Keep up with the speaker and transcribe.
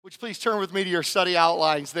Would you please turn with me to your study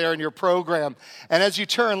outlines there in your program? And as you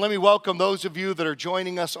turn, let me welcome those of you that are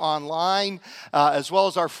joining us online, as well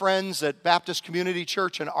as our friends at Baptist Community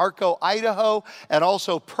Church in Arco, Idaho, and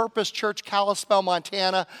also Purpose Church, Kalispell,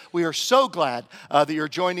 Montana. We are so glad that you're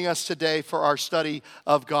joining us today for our study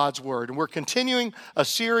of God's Word. And we're continuing a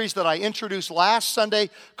series that I introduced last Sunday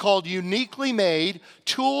called Uniquely Made,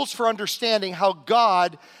 Tools for Understanding How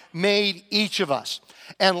God Made Each of Us.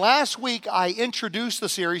 And last week, I introduced the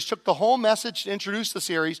series, took the whole message to introduce the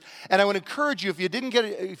series, and I would encourage you,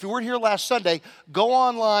 if you weren't here last Sunday, go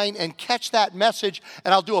online and catch that message,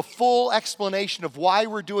 and I'll do a full explanation of why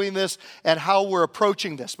we're doing this and how we're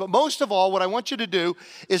approaching this. But most of all, what I want you to do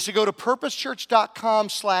is to go to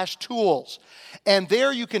purposechurch.com/tools, and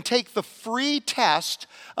there you can take the free test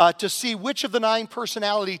to see which of the 9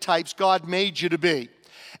 personality types God made you to be.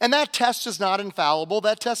 And that test is not infallible.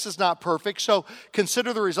 That test is not perfect. So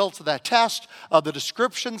consider the results of that test, the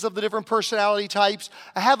descriptions of the different personality types.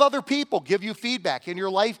 Have other people give you feedback in your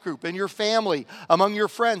life group, in your family, among your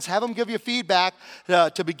friends. Have them give you feedback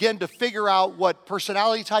to begin to figure out what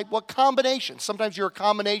personality type, what combination. Sometimes you're a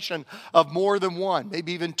combination of more than one,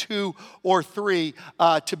 maybe even 2 or 3,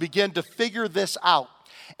 to begin to figure this out.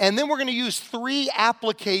 And then we're going to use 3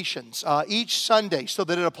 applications each Sunday so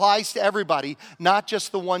that it applies to everybody, not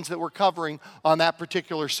just the ones that we're covering on that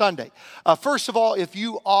particular Sunday. First of all, if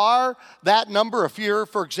you are that number, if you're,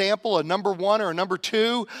 for example, a number 1 or a number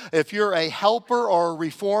 2, if you're a helper or a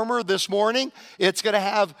reformer this morning, it's going to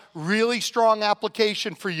have really strong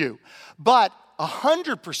application for you. But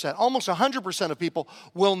 100%, almost 100% of people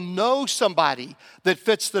will know somebody that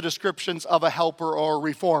fits the descriptions of a helper or a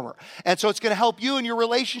reformer. And so it's going to help you in your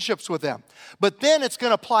relationships with them. But then it's going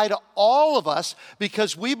to apply to all of us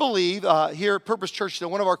because we believe here at Purpose Church that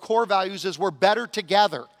one of our core values is we're better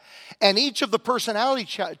together. And each of the personality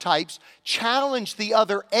types challenge the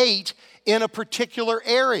other 8 in a particular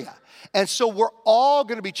area. And so we're all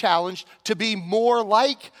going to be challenged to be more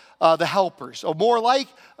like the helpers, or more like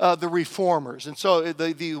the reformers. And so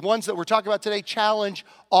the ones that we're talking about today challenge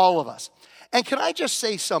all of us. And can I just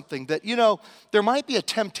say something that, there might be a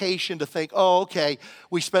temptation to think, oh, okay,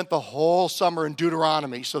 we spent the whole summer in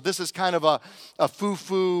Deuteronomy, so this is kind of a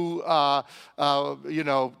foo-foo,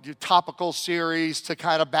 topical series to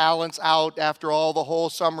kind of balance out after all the whole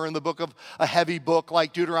summer in the book of a heavy book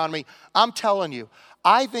like Deuteronomy. I'm telling you,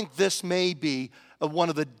 I think this may be one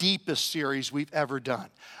of the deepest series we've ever done.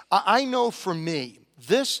 I know for me,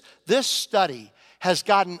 this study has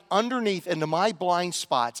gotten underneath into my blind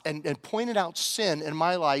spots and pointed out sin in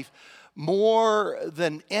my life more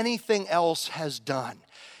than anything else has done.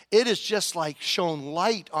 It is just like shone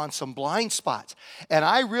light on some blind spots. And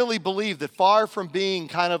I really believe that far from being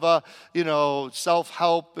kind of a,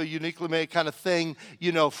 self-help, a uniquely made kind of thing,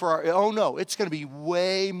 it's going to be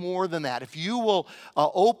way more than that. If you will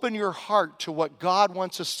open your heart to what God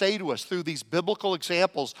wants to say to us through these biblical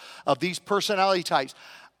examples of these personality types,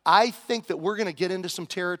 I think that we're going to get into some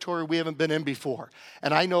territory we haven't been in before.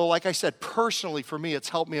 And I know, like I said, personally for me, it's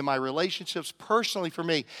helped me in my relationships. Personally for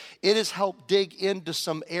me, it has helped dig into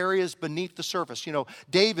some areas beneath the surface.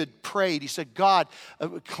 David prayed. He said, God,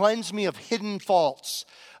 cleanse me of hidden faults.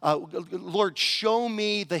 Lord, show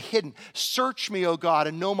me the hidden. Search me, O God,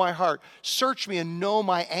 and know my heart. Search me and know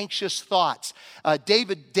my anxious thoughts.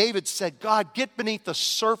 David said, God, get beneath the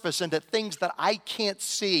surface into things that I can't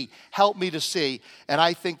see. Help me to see. And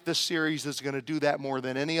I think this series is going to do that more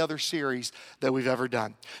than any other series that we've ever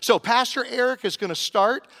done. So Pastor Eric is going to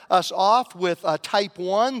start us off with type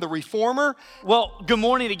 1, the reformer. Well, good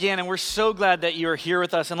morning again, and we're so glad that you're here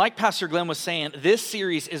with us. And like Pastor Glenn was saying, this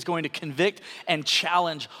series is going to convict and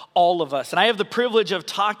challenge all of us. And I have the privilege of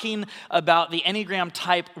talking about the Enneagram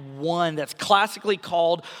Type 1 that's classically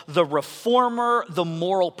called the reformer, the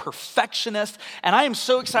moral perfectionist. And I am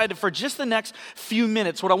so excited for just the next few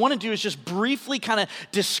minutes. What I want to do is just briefly kind of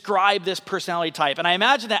describe this personality type. And I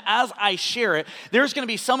imagine that as I share it, there's going to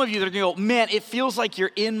be some of you that are going to go, man, it feels like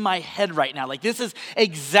you're in my head right now. Like this is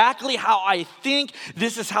exactly how I think.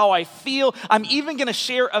 This is how I feel. I'm even going to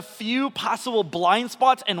share a few possible blind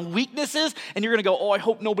spots and weaknesses. And you're going to go, oh, I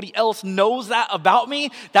hope nobody else knows that about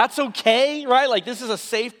me. That's okay, right? Like this is a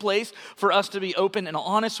safe place for us to be open and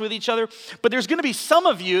honest with each other. But there's going to be some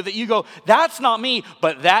of you that you go, that's not me,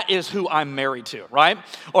 but that is who I'm married to, right?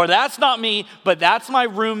 Or that's not me, but that's my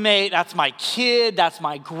roommate, that's my kid, that's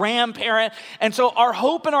my grandparent. And so our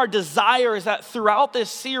hope and our desire is that throughout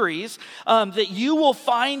this series, that you will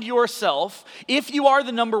find yourself, if you are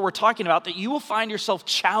the number we're talking about, that you will find yourself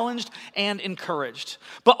challenged and encouraged.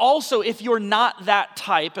 But also, if you're not that type,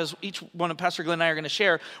 type, as each one of Pastor Glenn and I are going to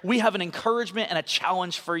share, we have an encouragement and a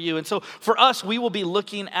challenge for you. And so for us, we will be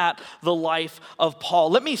looking at the life of Paul.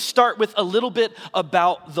 Let me start with a little bit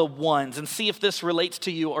about the ones and see if this relates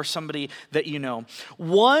to you or somebody that you know.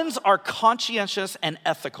 Ones are conscientious and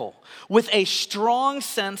ethical, with a strong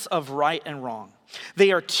sense of right and wrong.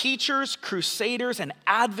 They are teachers, crusaders, and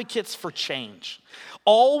advocates for change,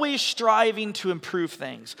 always striving to improve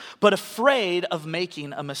things, but afraid of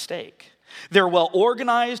making a mistake. They're well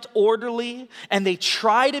organized, orderly, and they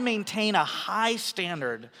try to maintain a high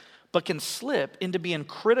standard, but can slip into being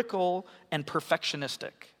critical and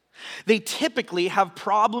perfectionistic. They typically have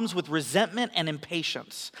problems with resentment and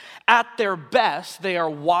impatience. At their best, they are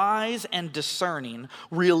wise and discerning,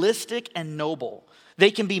 realistic and noble.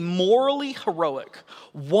 They can be morally heroic.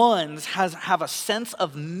 Ones have a sense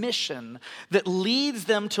of mission that leads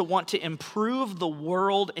them to want to improve the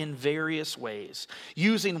world in various ways,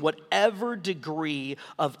 using whatever degree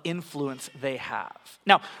of influence they have.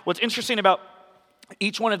 Now, what's interesting about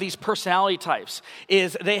each one of these personality types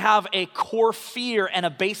is they have a core fear and a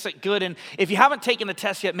basic good. And if you haven't taken the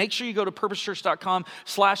test yet, make sure you go to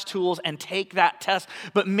purposechurch.com/tools and take that test.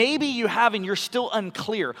 But maybe you have and you're still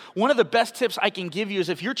unclear. One of the best tips I can give you is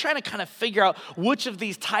if you're trying to kind of figure out which of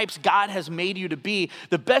these types God has made you to be,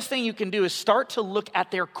 the best thing you can do is start to look at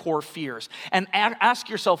their core fears and ask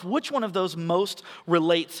yourself, which one of those most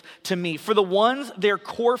relates to me? For the ones, their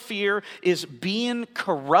core fear is being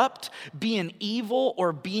corrupt, being evil,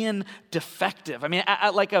 or being defective. I mean,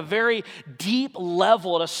 at like a very deep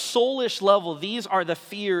level, at a soulish level, these are the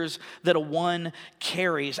fears that a one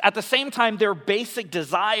carries. At the same time, their basic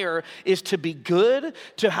desire is to be good,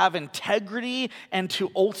 to have integrity, and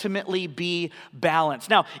to ultimately be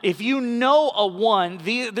balanced. Now, if you know a one,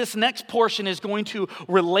 this next portion is going to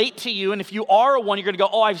relate to you. And if you are a one, you're going to go,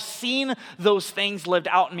 oh, I've seen those things lived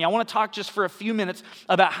out in me. I want to talk just for a few minutes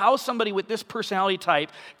about how somebody with this personality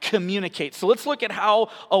type communicates. So let's look at how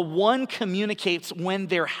a one communicates when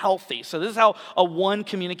they're healthy. So this is how a one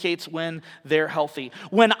communicates when they're healthy.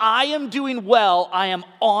 When I am doing well, I am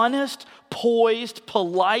honest, poised,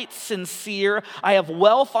 polite, sincere. I have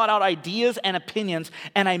well thought out ideas and opinions,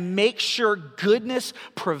 and I make sure goodness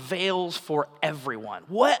prevails for everyone.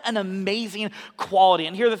 What an amazing quality.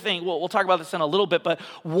 And here's the thing, we'll talk about this in a little bit, but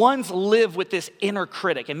ones live with this inner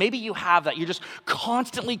critic. And maybe you have that. You're just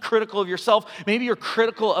constantly critical of yourself. Maybe you're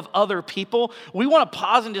critical of other people. We want to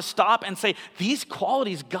pause and just stop and say, these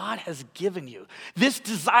qualities God has given you. This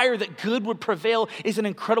desire that good would prevail is an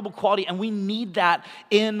incredible quality, and we need that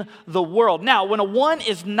in the world. Now, when a one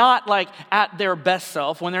is not like at their best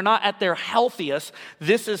self, when they're not at their healthiest,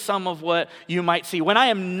 this is some of what you might see. When I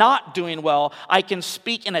am not doing well, I can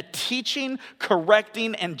speak in a teaching,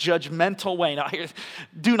 correcting, and judgmental way. Now,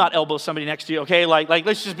 do not elbow somebody next to you, okay? Like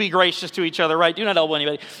let's just be gracious to each other, right? Do not elbow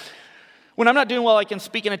anybody. When I'm not doing well, I can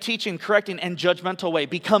speak in a teaching, correcting, and judgmental way,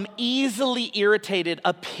 become easily irritated,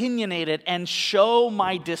 opinionated, and show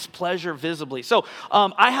my displeasure visibly. So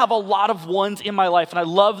I have a lot of ones in my life, and I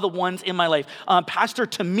love the ones in my life. Pastor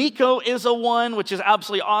Tamiko is a one, which is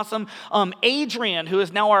absolutely awesome. Adrian, who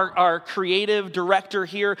is now our creative director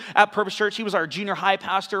here at Purpose Church, he was our junior high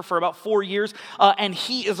pastor for about 4 years, and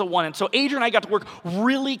he is a one. And so Adrian and I got to work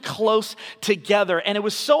really close together, and it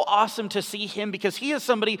was so awesome to see him because he is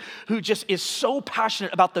somebody who just is so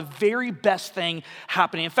passionate about the very best thing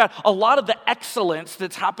happening. In fact, a lot of the excellence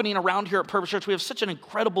that's happening around here at Purpose Church, we have such an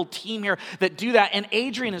incredible team here that do that, and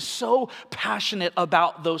Adrian is so passionate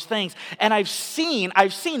about those things. And I've seen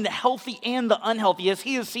the healthy and the unhealthy, as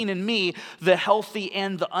he has seen in me the healthy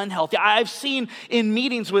and the unhealthy. I've seen in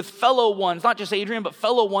meetings with fellow ones, not just Adrian, but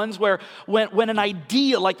fellow ones, where when an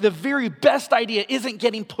idea, like the very best idea, isn't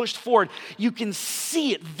getting pushed forward, you can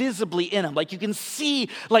see it visibly in them. Like you can see,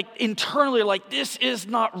 like internally, like this is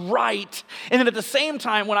not right. And then at the same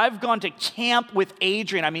time, when I've gone to camp with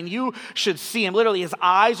Adrian, I mean, you should see him. Literally, his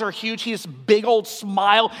eyes are huge. He has a big old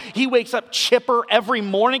smile. He wakes up chipper every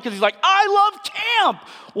morning because he's like, I love camp.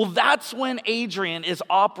 Well, that's when Adrian is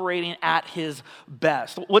operating at his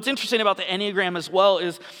best. What's interesting about the Enneagram as well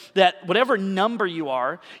is that whatever number you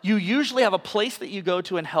are, you usually have a place that you go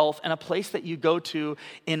to in health and a place that you go to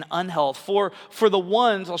in unhealth. For the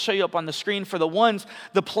ones, I'll show you up on the screen, for the ones,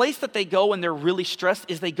 the place that they go when they're really stressed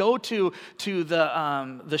is they go to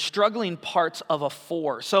the struggling parts of a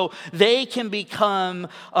 4. So they can become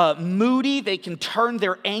moody, they can turn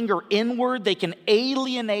their anger inward, they can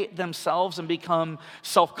alienate themselves and become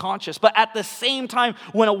self self-conscious. But at the same time,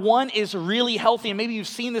 when a 1 is really healthy, and maybe you've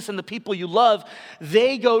seen this in the people you love,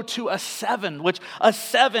 they go to a 7, which a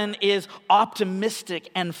 7 is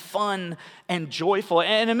optimistic and fun and joyful.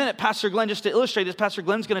 And in a minute, Pastor Glenn, just to illustrate this, Pastor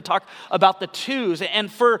Glenn's going to talk about the 2s.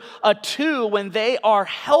 And for a 2, when they are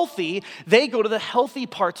healthy, they go to the healthy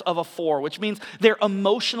parts of a 4, which means they're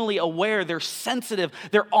emotionally aware, they're sensitive,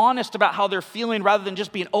 they're honest about how they're feeling rather than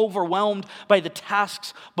just being overwhelmed by the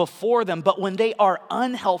tasks before them. But when they are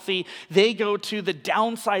unhealthy, they go to the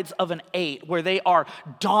downsides of an 8, where they are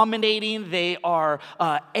dominating, they are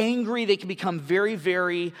angry, they can become very,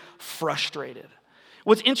 very frustrated.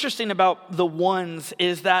 What's interesting about the 1s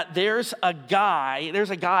is that there's a guy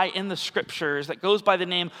in the scriptures that goes by the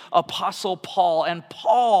name Apostle Paul. And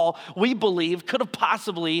Paul, we believe, could have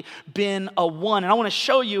possibly been a 1. And I want to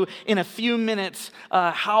show you in a few minutes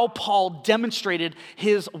how Paul demonstrated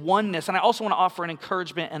his oneness. And I also want to offer an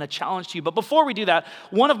encouragement and a challenge to you. But before we do that,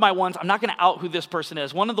 one of my 1s, I'm not going to out who this person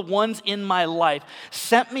is. One of the 1s in my life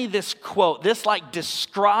sent me this quote. This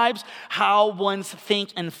describes how 1s think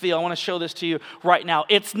and feel. I want to show this to you right now.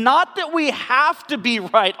 It's not that we have to be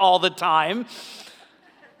right all the time.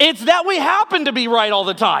 It's that we happen to be right all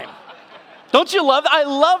the time. Don't you love that? I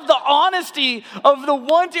love the honesty of the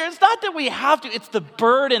 1s here. It's not that we have to. It's the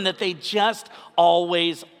burden that they just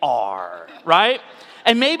always are, right?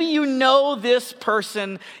 And maybe you know this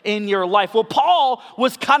person in your life. Well, Paul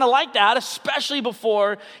was kind of like that, especially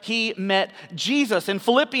before he met Jesus. In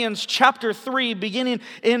Philippians chapter 3, beginning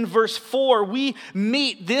in verse 4, we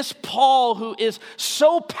meet this Paul who is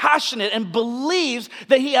so passionate and believes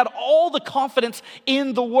that he had all the confidence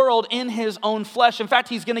in the world in his own flesh. In fact,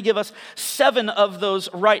 he's going to give us 7 of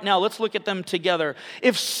those right now. Let's look at them together.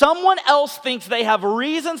 If someone else thinks they have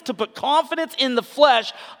reasons to put confidence in the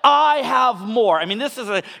flesh, I have more. I mean, this is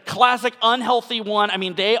a classic unhealthy 1. I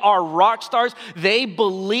mean, they are rock stars. They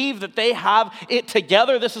believe that they have it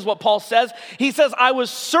together. This is what Paul says. He says, I was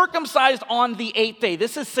circumcised on the 8th day.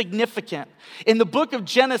 This is significant. In the book of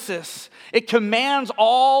Genesis, it commands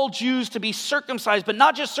all Jews to be circumcised, but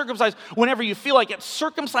not just circumcised whenever you feel like it,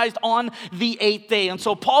 circumcised on the 8th day. And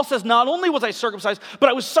so Paul says, not only was I circumcised, but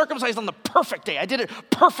I was circumcised on the perfect day. I did it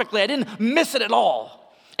perfectly. I didn't miss it at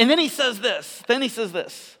all. And then he says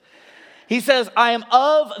this. He says, I am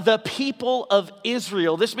of the people of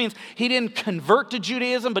Israel. This means he didn't convert to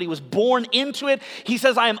Judaism, but he was born into it. He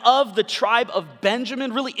says, I am of the tribe of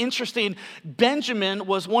Benjamin. Really interesting. Benjamin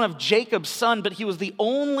was one of Jacob's sons, but he was the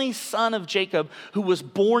only son of Jacob who was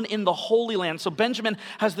born in the Holy Land. So Benjamin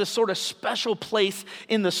has this sort of special place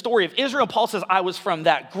in the story of Israel. Paul says, I was from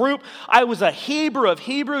that group. I was a Hebrew of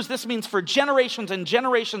Hebrews. This means for generations and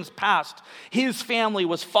generations past, his family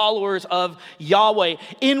was followers of Yahweh.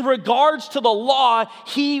 In regards to the law,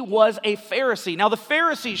 he was a Pharisee. Now, the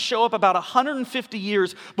Pharisees show up about 150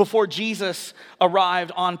 years before Jesus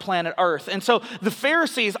arrived on planet Earth. And so the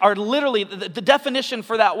Pharisees are literally, the definition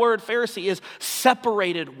for that word Pharisee is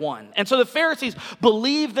separated one. And so the Pharisees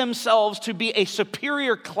believe themselves to be a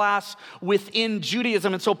superior class within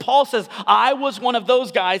Judaism. And so Paul says, I was one of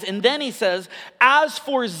those guys. And then he says, as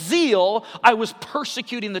for zeal, I was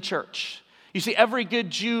persecuting the church. You see, every good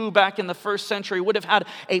Jew back in the first century would have had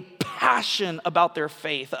a passion about their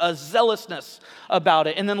faith, a zealousness about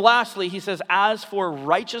it. And then lastly, he says, as for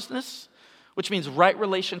righteousness, which means right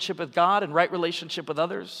relationship with God and right relationship with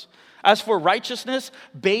others. As for righteousness,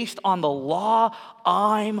 based on the law,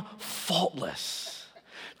 I'm faultless.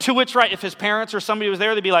 To which, right, if his parents or somebody was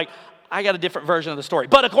there, they'd be like, I got a different version of the story.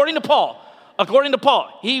 But according to Paul,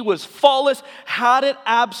 he was faultless, had it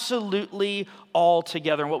absolutely all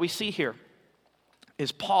together. And what we see here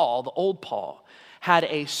is Paul, the old Paul, had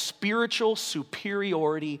a spiritual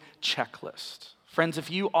superiority checklist. Friends, if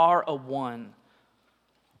you are a one,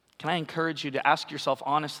 can I encourage you to ask yourself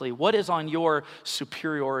honestly, what is on your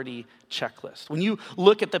superiority checklist? When you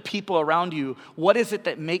look at the people around you, what is it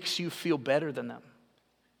that makes you feel better than them?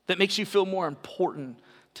 That makes you feel more important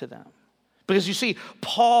to them? Because you see,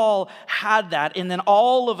 Paul had that, and then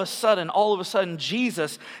all of a sudden,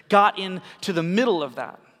 Jesus got into the middle of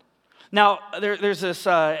that. Now, there's this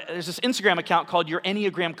Instagram account called Your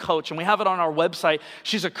Enneagram Coach, and we have it on our website.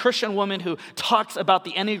 She's a Christian woman who talks about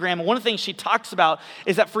the Enneagram, and one of the things she talks about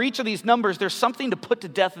is that for each of these numbers, there's something to put to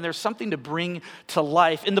death and there's something to bring to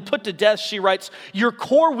life. In the put to death, she writes, your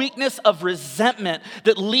core weakness of resentment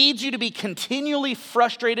that leads you to be continually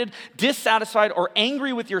frustrated, dissatisfied, or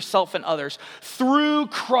angry with yourself and others. Through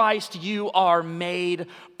Christ, you are made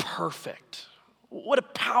perfect. What a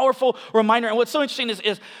powerful reminder. And what's so interesting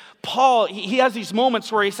is Paul, he has these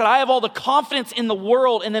moments where he said, I have all the confidence in the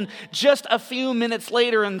world. And then just a few minutes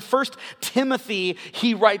later in 1 Timothy,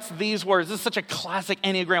 he writes these words. This is such a classic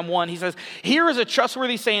Enneagram 1. He says, here is a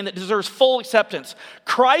trustworthy saying that deserves full acceptance.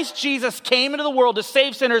 Christ Jesus came into the world to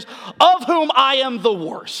save sinners, of whom I am the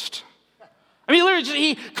worst. I mean, literally,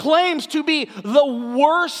 he claims to be the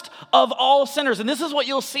worst of all sinners. And this is what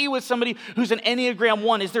you'll see with somebody who's an Enneagram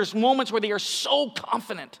 1, is there's moments where they are so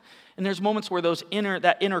confident. And there's moments where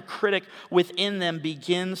that inner critic within them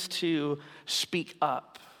begins to speak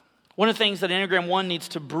up. One of the things that Enneagram 1 needs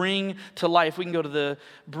to bring to life, we can go to the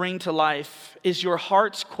bring to life, is your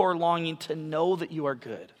heart's core longing to know that you are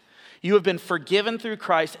good. You have been forgiven through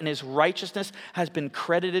Christ, and his righteousness has been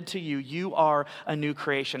credited to you. You are a new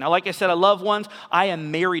creation. Now, like I said, I love ones. I am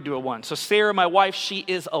married to a 1. So Sarah, my wife, she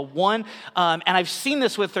is a 1. And I've seen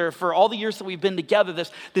this with her for all the years that we've been together,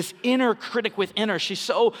 this inner critic within her. She's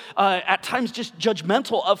so, at times, just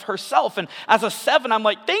judgmental of herself. And as a 7, I'm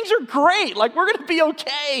like, things are great. Like, we're going to be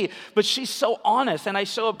okay. But she's so honest, and I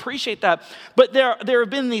so appreciate that. But there have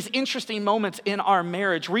been these interesting moments in our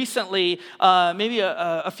marriage. Recently, maybe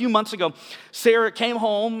a few months ago, Sarah came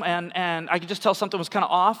home and I could just tell something was kind of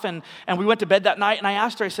off, and we went to bed that night, and I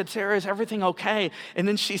asked her, I said, Sarah, is everything okay? And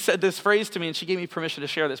then she said this phrase to me, and she gave me permission to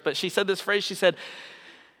share this, but she said this phrase, she said,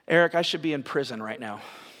 Eric, I should be in prison right now.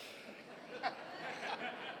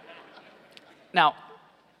 Now,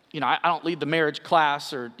 I don't lead the marriage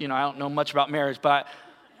class, or, I don't know much about marriage, but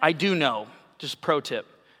I do know, just pro tip,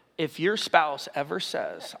 if your spouse ever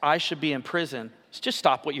says, I should be in prison, just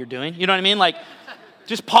stop what you're doing. You know what I mean? Like,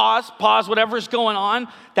 just pause whatever's going on.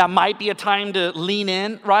 That might be a time to lean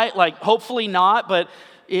in, right? Like, hopefully not, but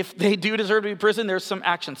if they do deserve to be in prison, there's some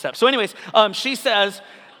action steps. So anyways, she says,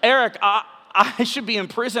 Eric, I should be in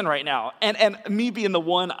prison right now. And me being the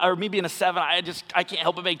 1, or me being a 7, I can't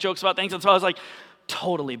help but make jokes about things. And so I was like,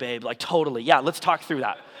 totally, babe, like totally. Yeah, let's talk through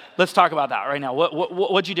that. Let's talk about that right now.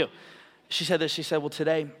 What'd you do? She said this, she said, well,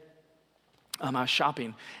 today I was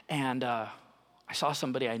shopping, and I saw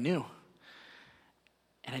somebody I knew.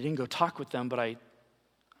 And I didn't go talk with them, but I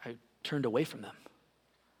turned away from them.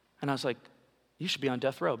 And I was like, you should be on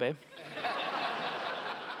death row, babe.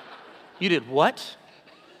 You did what?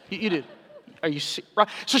 You did, are you, right?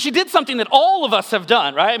 So she did something that all of us have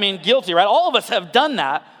done, right? I mean, guilty, right? All of us have done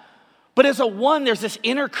that. But as a 1, there's this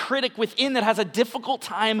inner critic within that has a difficult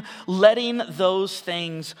time letting those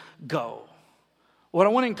things go. What I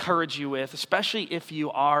want to encourage you with, especially if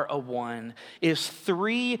you are a 1, is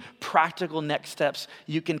 3 practical next steps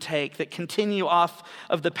you can take that continue off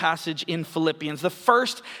of the passage in Philippians. The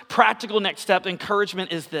first practical next step,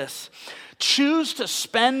 encouragement, is this. Choose to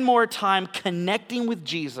spend more time connecting with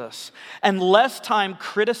Jesus and less time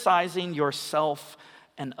criticizing yourself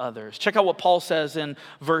and others. Check out what Paul says in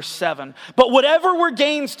verse 7. But whatever were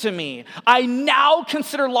gains to me, I now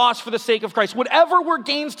consider loss for the sake of Christ. Whatever were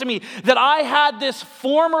gains to me, that I had this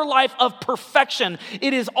former life of perfection,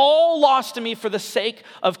 it is all lost to me for the sake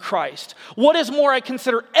of Christ. What is more, I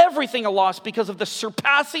consider everything a loss because of the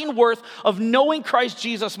surpassing worth of knowing Christ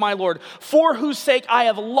Jesus my Lord, for whose sake I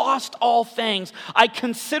have lost all things. I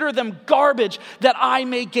consider them garbage that I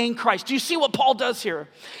may gain Christ. Do you see what Paul does here?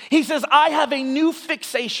 He says, I have a new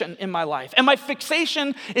fixation in my life. And my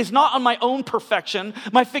fixation is not on my own perfection.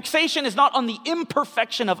 My fixation is not on the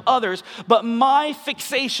imperfection of others, but my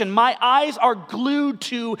fixation, my eyes are glued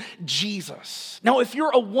to Jesus. Now, if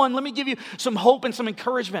you're a 1, let me give you some hope and some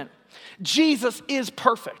encouragement. Jesus is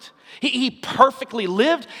perfect. He perfectly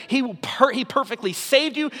lived. He perfectly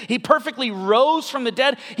saved you. He perfectly rose from the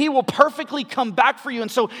dead. He will perfectly come back for you. And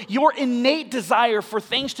so your innate desire for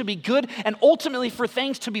things to be good and ultimately for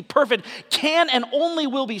things to be perfect can and only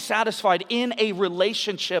will be satisfied in a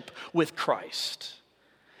relationship with Christ.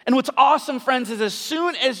 And what's awesome, friends, is as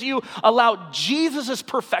soon as you allow Jesus'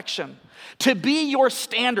 perfection to be your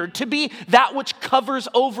standard, to be that which covers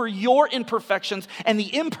over your imperfections and the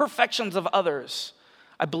imperfections of others,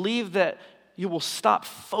 I believe that you will stop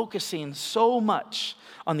focusing so much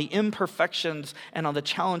on the imperfections and on the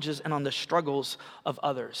challenges and on the struggles of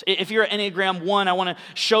others. If you're an Enneagram 1, I want to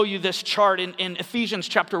show you this chart. In Ephesians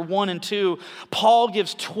chapter 1 and 2, Paul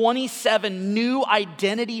gives 27 new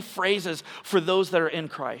identity phrases for those that are in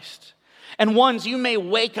Christ. And ones, you may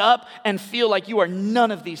wake up and feel like you are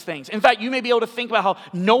none of these things. In fact, you may be able to think about how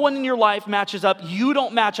no one in your life matches up, you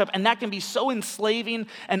don't match up, and that can be so enslaving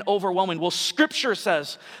and overwhelming. Well, Scripture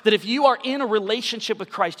says that if you are in a relationship with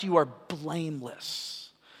Christ, you are blameless.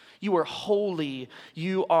 You are holy.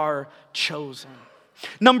 You are chosen.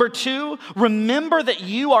 Number 2, remember that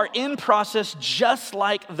you are in process just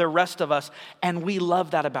like the rest of us, and we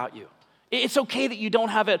love that about you. It's okay that you don't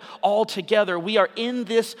have it all together. We are in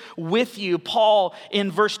this with you. Paul in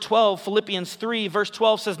verse 12, Philippians 3, verse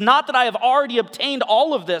 12 says, not that I have already obtained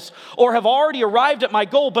all of this or have already arrived at my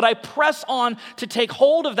goal, but I press on to take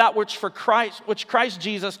hold of that which Christ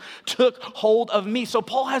Jesus took hold of me. So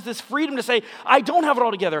Paul has this freedom to say, I don't have it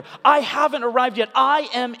all together. I haven't arrived yet. I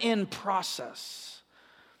am in process.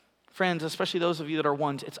 Friends, especially those of you that are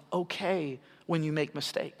ones, it's okay when you make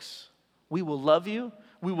mistakes. We will love you.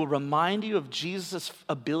 We will remind you of Jesus'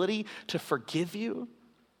 ability to forgive you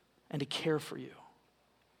and to care for you.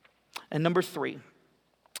 And number three,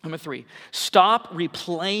 stop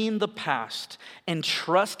replaying the past and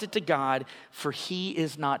trust it to God, for he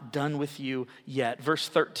is not done with you yet. Verse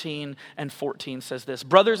 13 and 14 says this,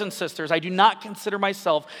 brothers and sisters, I do not consider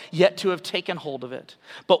myself yet to have taken hold of it.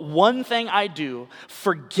 But one thing I do,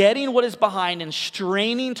 forgetting what is behind and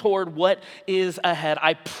straining toward what is ahead,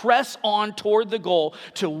 I press on toward the goal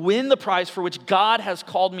to win the prize for which God has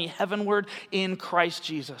called me heavenward in Christ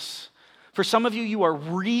Jesus. For some of you, you are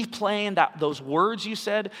replaying those words you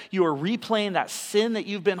said. You are replaying that sin that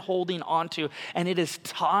you've been holding onto. And it is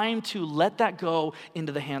time to let that go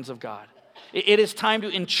into the hands of God. It is time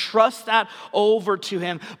to entrust that over to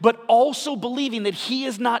him, but also believing that he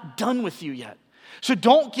is not done with you yet. So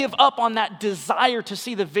don't give up on that desire to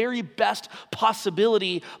see the very best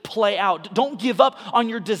possibility play out. Don't give up on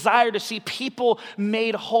your desire to see people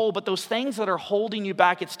made whole, but those things that are holding you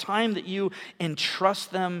back, it's time that you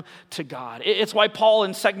entrust them to God. It's why Paul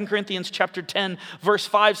in 2 Corinthians chapter 10, verse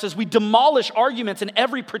 5 says, we demolish arguments and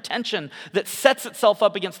every pretension that sets itself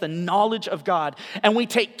up against the knowledge of God, and we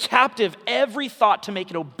take captive every thought to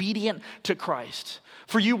make it obedient to Christ.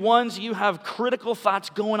 For you ones, you have critical thoughts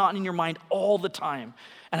going on in your mind all the time.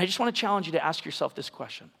 And I just want to challenge you to ask yourself this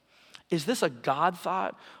question. Is this a God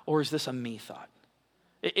thought or is this a me thought?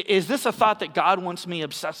 Is this a thought that God wants me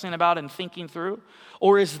obsessing about and thinking through?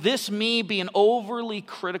 Or is this me being overly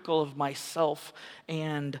critical of myself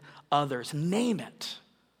and others? Name it.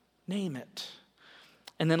 Name it.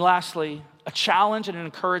 And then lastly, a challenge and an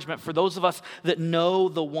encouragement for those of us that know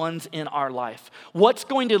the ones in our life. What's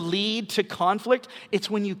going to lead to conflict? It's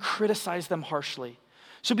when you criticize them harshly.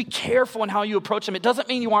 So be careful in how you approach them. It doesn't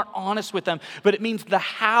mean you aren't honest with them, but it means the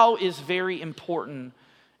how is very important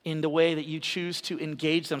in the way that you choose to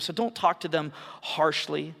engage them. So don't talk to them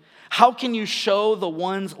harshly. How can you show the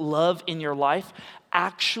ones love in your life?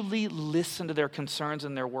 Actually listen to their concerns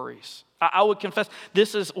and their worries. I would confess,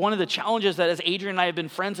 this is one of the challenges that as Adrian and I have been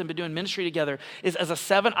friends and been doing ministry together, is as a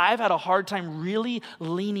 7, I've had a hard time really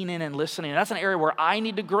leaning in and listening. And that's an area where I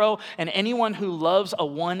need to grow, and anyone who loves a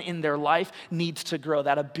 1 in their life needs to grow.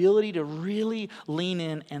 That ability to really lean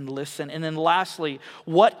in and listen. And then lastly,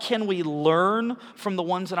 what can we learn from the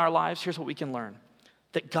ones in our lives? Here's what we can learn.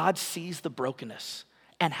 That God sees the brokenness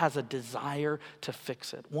and has a desire to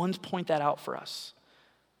fix it. Ones point that out for us.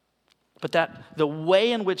 But that the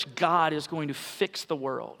way in which God is going to fix the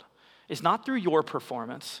world is not through your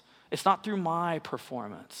performance. It's not through my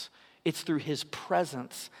performance. It's through his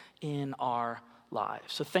presence in our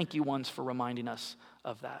lives. So thank you, ones, for reminding us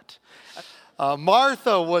of that.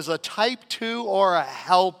 Martha was a type 2 or a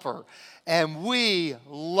helper. And we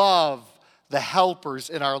love the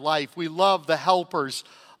helpers in our life. We love the helpers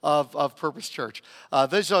of Purpose Church.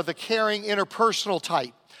 These are the caring interpersonal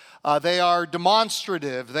type. They are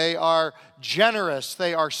demonstrative, they are generous,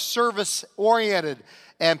 they are service-oriented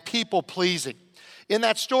and people-pleasing. In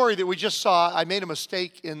that story that we just saw, I made a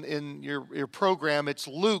mistake in your program. It's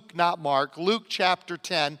Luke, not Mark. Luke chapter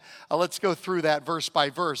 10. Let's go through that verse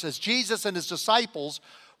by verse. As Jesus and his disciples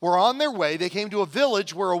were on their way, they came to a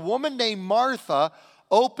village where a woman named Martha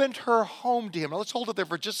opened her home to him. Now let's hold it there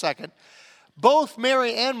for just a second. Both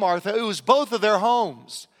Mary and Martha, it was both of their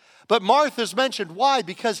homes. But Martha's mentioned. Why?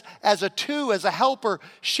 Because as a helper,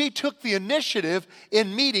 she took the initiative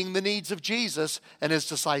in meeting the needs of Jesus and his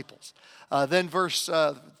disciples. Then verse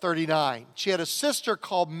 39. She had a sister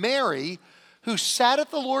called Mary who sat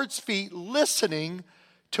at the Lord's feet listening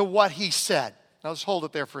to what he said. Now let's hold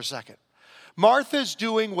it there for a second. Martha's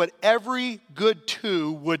doing what every good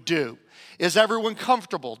 2 would do. Is everyone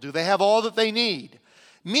comfortable? Do they have all that they need?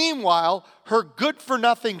 Meanwhile, her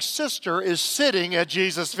good-for-nothing sister is sitting at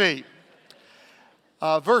Jesus' feet.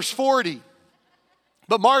 Verse 40.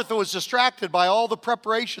 But Martha was distracted by all the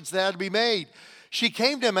preparations that had to be made. She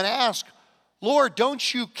came to him and asked, Lord,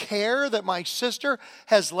 don't you care that my sister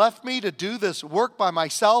has left me to do this work by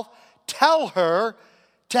myself? Tell her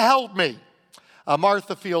to help me.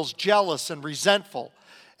 Martha feels jealous and resentful.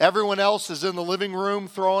 Everyone else is in the living room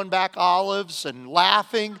throwing back olives and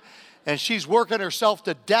laughing. And she's working herself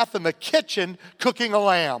to death in the kitchen cooking a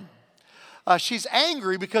lamb. She's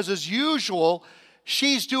angry because, as usual,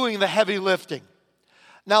 she's doing the heavy lifting.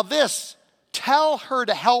 Now this, tell her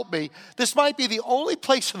to help me, this might be the only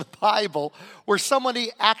place in the Bible where somebody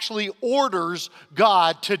actually orders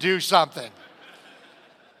God to do something.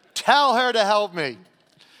 Tell her to help me.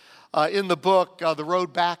 In the book, The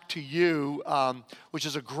Road Back to You, which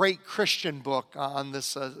is a great Christian book on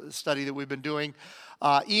this study that we've been doing,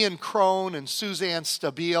 Ian Crone and Suzanne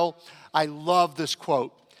Stabile, I love this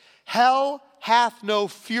quote. Hell hath no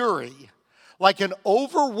fury like an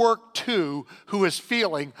overworked two who is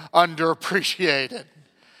feeling underappreciated.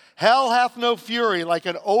 Hell hath no fury like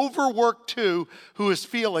an overworked two who is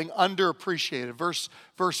feeling underappreciated.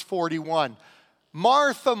 Verse 41.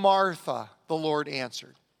 Martha, Martha, the Lord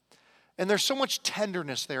answered. And there's so much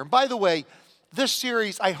tenderness there. And by the way, this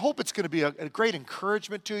series, I hope it's going to be a great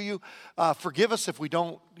encouragement to you. Forgive us if we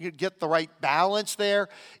don't get the right balance there.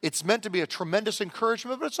 It's meant to be a tremendous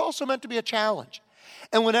encouragement, but it's also meant to be a challenge.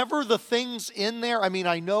 And whenever the things in there,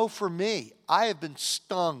 I know for me, I have been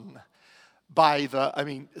stung by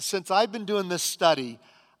since I've been doing this study,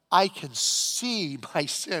 I can see my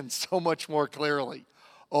sin so much more clearly.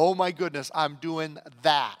 Oh my goodness, I'm doing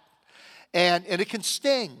that. And it can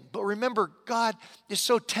sting. But remember, God is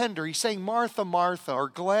so tender. He's saying, Martha, Martha, or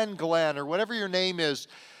Glenn, Glenn, or whatever your name is.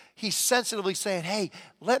 He's sensitively saying, hey,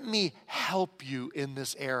 let me help you in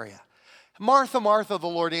this area. Martha, Martha, the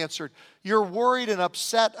Lord answered, you're worried and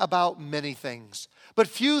upset about many things, but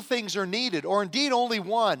few things are needed, or indeed only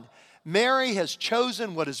one. Mary has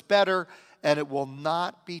chosen what is better, and it will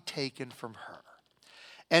not be taken from her.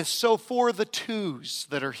 And so for the twos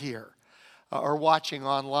that are here, or watching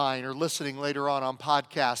online, or listening later on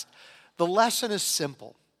podcast, the lesson is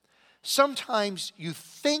simple. Sometimes you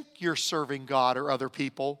think you're serving God or other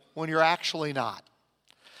people when you're actually not.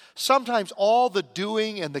 Sometimes all the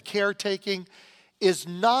doing and the caretaking is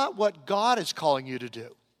not what God is calling you to do.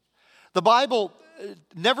 The Bible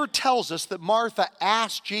never tells us that Martha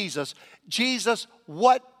asked Jesus, Jesus,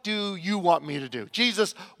 what do you want me to do?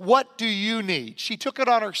 Jesus, what do you need? She took it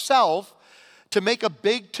on herself to make a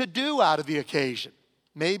big to-do out of the occasion.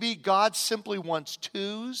 Maybe God simply wants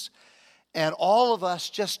twos and all of us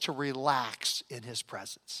just to relax in his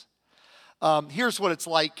presence. Here's what it's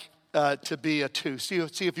like to be a two. See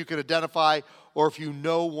if you can identify or if you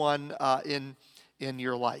know one in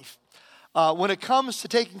your life. When it comes to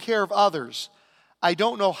taking care of others, I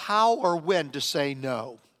don't know how or when to say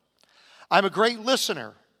no. I'm a great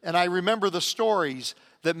listener, and I remember the stories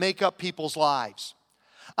that make up people's lives.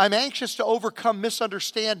 I'm anxious to overcome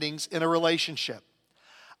misunderstandings in a relationship.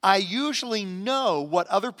 I usually know what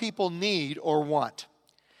other people need or want.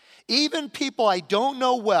 Even people I don't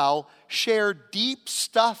know well share deep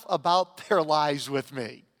stuff about their lives with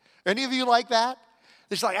me. Any of you like that?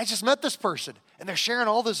 It's like, I just met this person, and they're sharing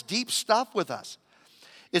all this deep stuff with us.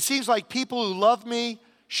 It seems like people who love me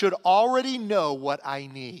should already know what I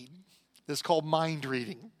need. This is called mind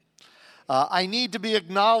reading. I need to be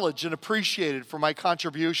acknowledged and appreciated for my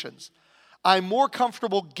contributions. I'm more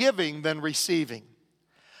comfortable giving than receiving.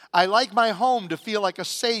 I like my home to feel like a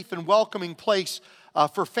safe and welcoming place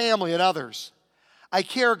for family and others. I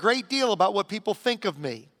care a great deal about what people think of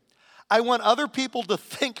me. I want other people to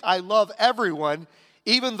think I love everyone,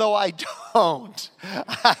 even though I don't.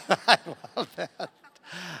 I love that.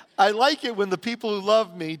 I like it when the people who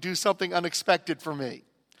love me do something unexpected for me.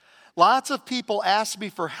 Lots of people ask me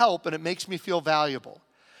for help, and it makes me feel valuable.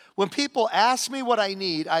 When people ask me what I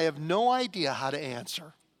need, I have no idea how to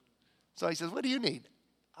answer. So he says, what do you need?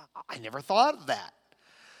 I never thought of that.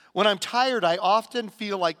 When I'm tired, I often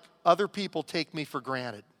feel like other people take me for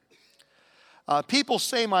granted. People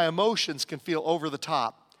say my emotions can feel over the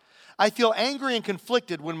top. I feel angry and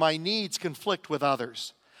conflicted when my needs conflict with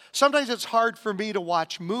others. Sometimes it's hard for me to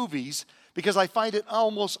watch movies because I find it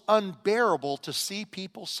almost unbearable to see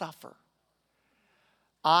people suffer.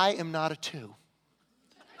 I am not a two.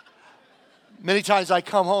 Many times I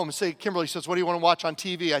come home and say, Kimberly says, what do you want to watch on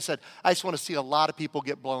TV? I said, I just want to see a lot of people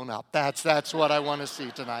get blown up. That's what I want to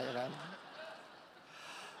see tonight.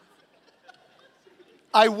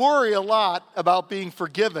 I worry a lot about being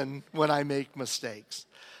forgiven when I make mistakes.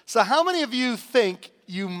 So how many of you think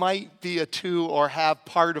you might be a two or have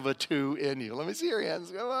part of a two in you? Let me see your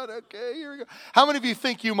hands. Come on, okay, here we go. How many of you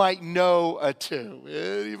think you might know a two?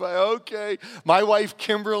 Anybody? Okay. My wife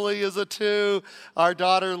Kimberly is a two. Our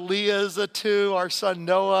daughter Leah is a two. Our son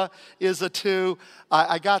Noah is a two.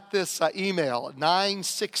 I got this email at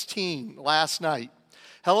 9:16 last night.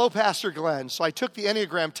 Hello, Pastor Glenn. So I took the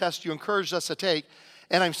Enneagram test you encouraged us to take,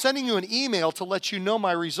 and I'm sending you an email to let you know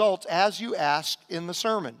my results as you asked in the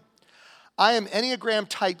sermon. I am Enneagram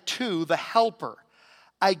Type 2, the helper.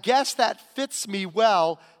 I guess that fits me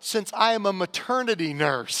well since I am a maternity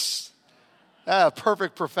nurse.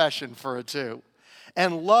 Perfect profession for a 2.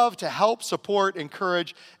 And love to help, support,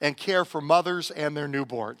 encourage, and care for mothers and their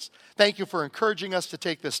newborns. Thank you for encouraging us to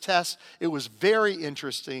take this test. It was very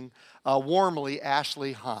interesting. Warmly,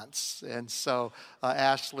 Ashley Hans. And so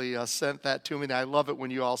Ashley sent that to me, and I love it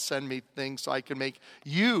when you all send me things so I can make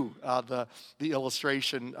you the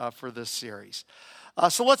illustration for this series.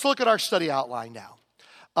 So let's look at our study outline now.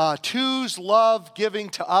 2's love giving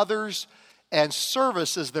to others, and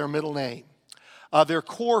service is their middle name. Their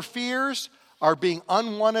core fears are being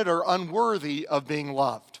unwanted or unworthy of being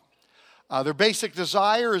loved. Their basic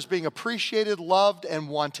desire is being appreciated, loved, and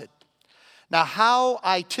wanted. Now, how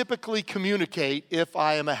I typically communicate if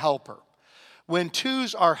I am a helper. When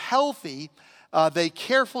 2's are healthy, they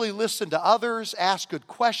carefully listen to others, ask good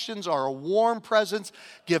questions, are a warm presence,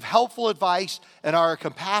 give helpful advice, and are a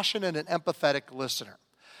compassionate and empathetic listener.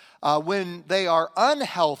 When they are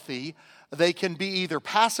unhealthy, they can be either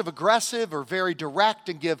passive-aggressive or very direct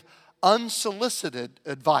and give unsolicited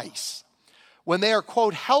advice. When they are,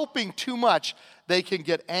 quote, helping too much, they can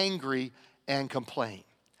get angry and complain.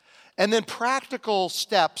 And then practical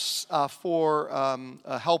steps for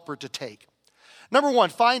a helper to take. Number 1,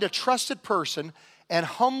 find a trusted person and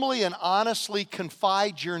humbly and honestly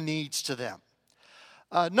confide your needs to them.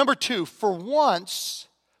 Number 2, for once,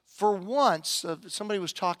 somebody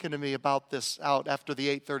was talking to me about this out after the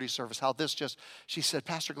 8:30 service, how she said,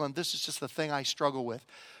 Pastor Glenn, this is just the thing I struggle with.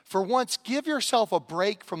 For once, give yourself a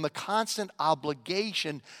break from the constant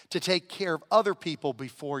obligation to take care of other people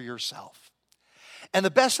before yourself. And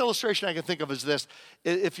the best illustration I can think of is this.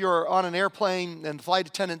 If you're on an airplane and the flight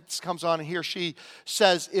attendant comes on and he or she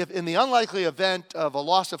says, if in the unlikely event of a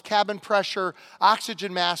loss of cabin pressure,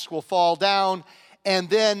 oxygen mask will fall down. And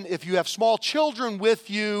then if you have small children with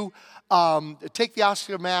you, take the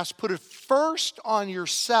oxygen mask, put it first on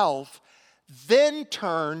yourself, then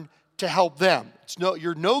turn to help them.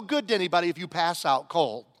 You're no good to anybody if you pass out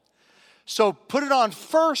cold. So put it on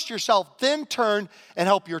first yourself, then turn and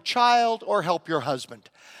help your child or help your husband.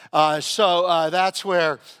 That's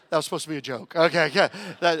where, that was supposed to be a joke. Okay.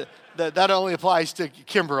 That only applies to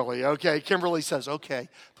Kimberly, okay? Kimberly says, okay,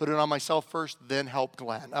 put it on myself first, then help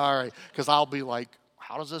Glenn. All right, because I'll be like,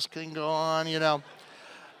 how does this thing go on,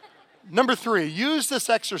 Number 3, use this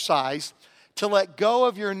exercise to let go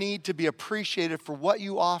of your need to be appreciated for what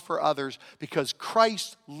you offer others because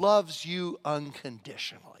Christ loves you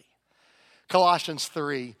unconditionally. Colossians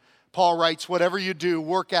 3, Paul writes, whatever you do,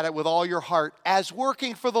 work at it with all your heart as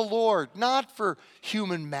working for the Lord, not for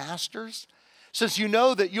human masters. Since you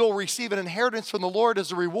know that you'll receive an inheritance from the Lord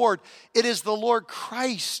as a reward, it is the Lord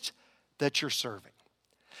Christ that you're serving.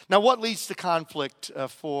 Now, what leads to conflict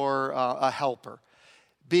for a helper?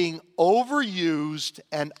 Being overused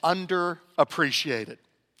and underappreciated.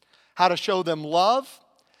 How to show them love?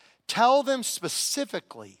 Tell them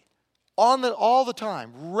specifically, all the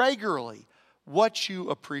time, regularly, what you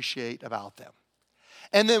appreciate about them.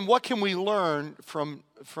 And then what can we learn from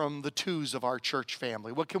the 2's of our church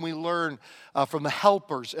family? What can we learn from the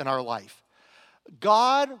helpers in our life?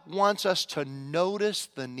 God wants us to notice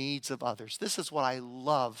the needs of others. This is what I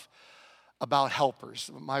love about helpers.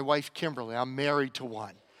 My wife, Kimberly, I'm married to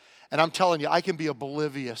one. And I'm telling you, I can be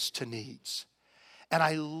oblivious to needs. And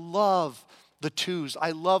I love the 2's.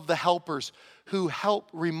 I love the helpers who help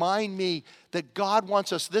remind me that God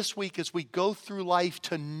wants us this week as we go through life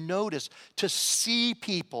to notice, to see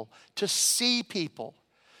people,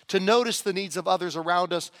 to notice the needs of others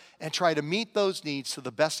around us and try to meet those needs to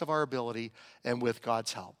the best of our ability and with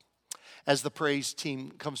God's help. As the praise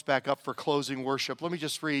team comes back up for closing worship, let me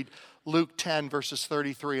just read Luke 10, verses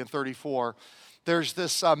 33 and 34. There's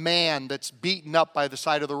this man that's beaten up by the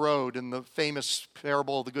side of the road in the famous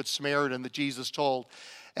parable of the Good Samaritan that Jesus told.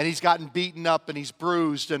 And he's gotten beaten up and he's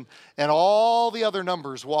bruised and all the other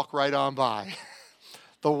numbers walk right on by.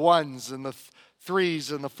 The 1s and the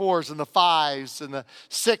 3s and the 4s and the 5s and the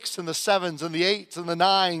 6s and the 7s and the 8s and the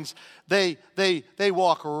 9s. They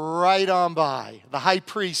walk right on by. The high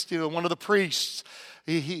priest, one of the priests,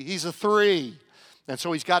 he's a 3. And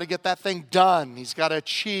so he's got to get that thing done. He's got to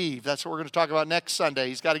achieve. That's what we're going to talk about next Sunday.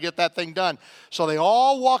 He's got to get that thing done. So they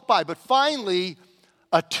all walk by. But finally,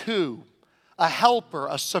 a 2, a helper,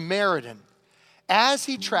 a Samaritan, as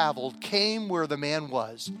he traveled, came where the man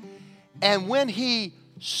was. And when he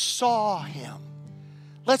saw him,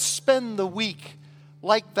 let's spend the week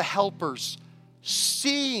like the helpers,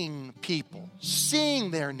 seeing people,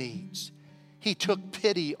 seeing their needs. He took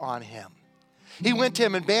pity on him. He went to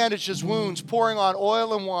him and bandaged his wounds, pouring on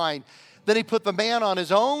oil and wine. Then he put the man on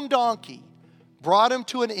his own donkey, brought him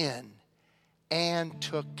to an inn, and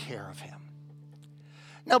took care of him.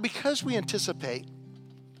 Now, because we anticipate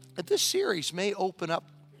that this series may open up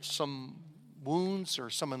some wounds or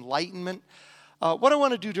some enlightenment, what I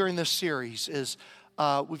want to do during this series is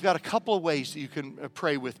we've got a couple of ways that you can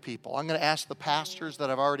pray with people. I'm going to ask the pastors that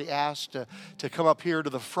I've already asked to come up here to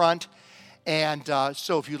the front. And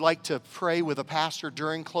so if you'd like to pray with a pastor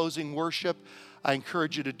during closing worship, I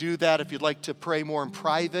encourage you to do that. If you'd like to pray more in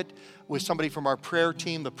private with somebody from our prayer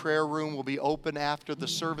team, the prayer room will be open after the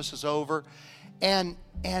service is over. And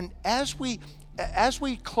as we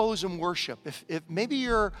close in worship, if maybe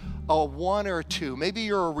you're a one or a two, maybe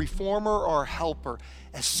you're a reformer or a helper,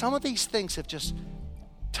 and some of these things have just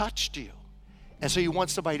touched you, and so you want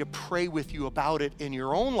somebody to pray with you about it in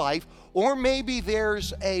your own life, or maybe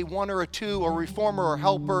there's a one or a two, a reformer or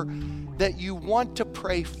helper that you want to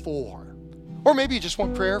pray for, or maybe you just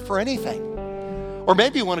want prayer for anything, or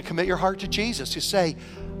maybe you want to commit your heart to Jesus. You say,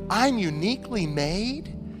 I'm uniquely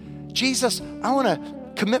made. Jesus, I want to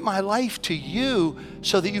commit my life to you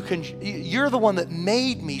so that you're the one that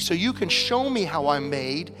made me, so you can show me how I'm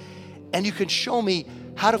made, and you can show me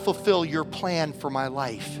how to fulfill your plan for my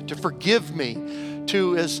life, to forgive me,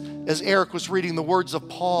 to, as Eric was reading the words of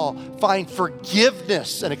Paul, find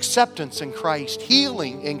forgiveness and acceptance in Christ,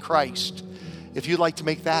 healing in Christ. If you'd like to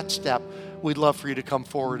make that step, we'd love for you to come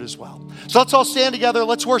forward as well. So let's all stand together.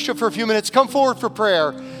 Let's worship for a few minutes. Come forward for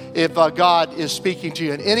prayer if God is speaking to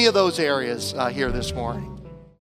you in any of those areas here this morning.